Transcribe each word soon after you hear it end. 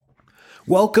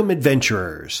Welcome,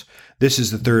 adventurers! This is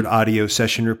the third audio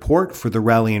session report for the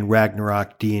Rally and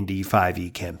Ragnarok D&D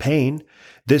 5e campaign.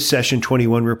 This Session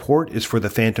 21 report is for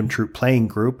the Phantom Troop playing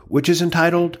group, which is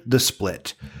entitled The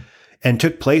Split, and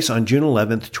took place on June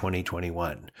 11th,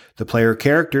 2021. The player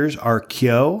characters are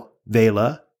Kyo,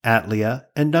 Vela, Atlia,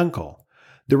 and Dunkel.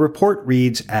 The report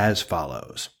reads as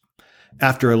follows.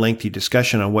 After a lengthy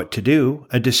discussion on what to do,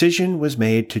 a decision was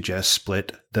made to just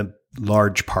split the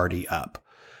large party up.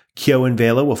 Kyo and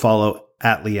Vela will follow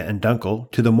Atlia and Dunkel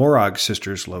to the Morag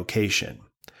sisters' location.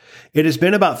 It has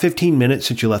been about 15 minutes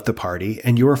since you left the party,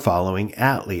 and you are following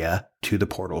Atlia to the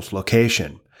portal's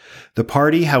location. The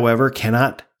party, however,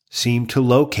 cannot seem to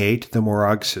locate the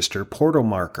Morag sister portal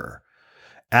marker.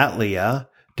 Atlia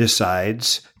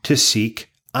decides to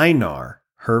seek Einar,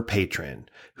 her patron,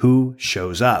 who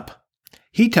shows up.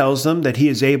 He tells them that he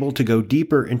is able to go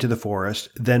deeper into the forest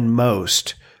than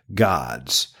most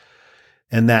gods,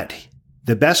 and that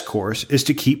the best course is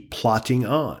to keep plodding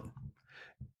on.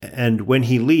 And when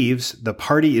he leaves, the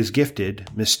party is gifted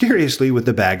mysteriously with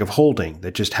a bag of holding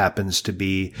that just happens to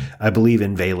be, I believe,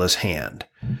 in Vela's hand.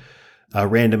 A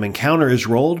random encounter is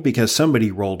rolled because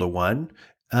somebody rolled a 1,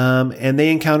 and they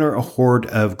encounter a horde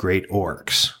of great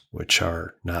orcs, which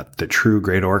are not the true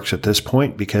great orcs at this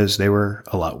point because they were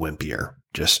a lot wimpier,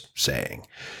 just saying.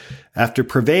 After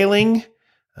prevailing,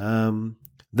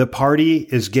 the party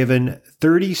is given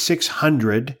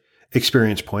 3,600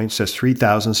 experience points. That's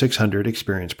 3,600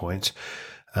 experience points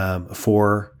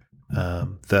for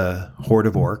the Horde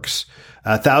of Orcs,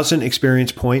 1,000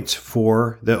 experience points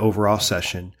for the overall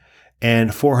session,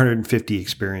 and 450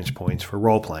 experience points for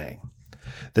role-playing.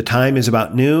 The time is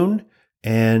about noon,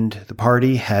 and the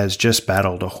party has just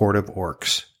battled a Horde of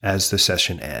Orcs as the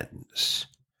session ends.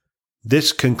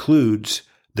 This concludes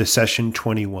the Session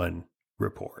 21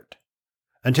 report.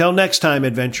 Until next time,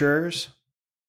 adventurers.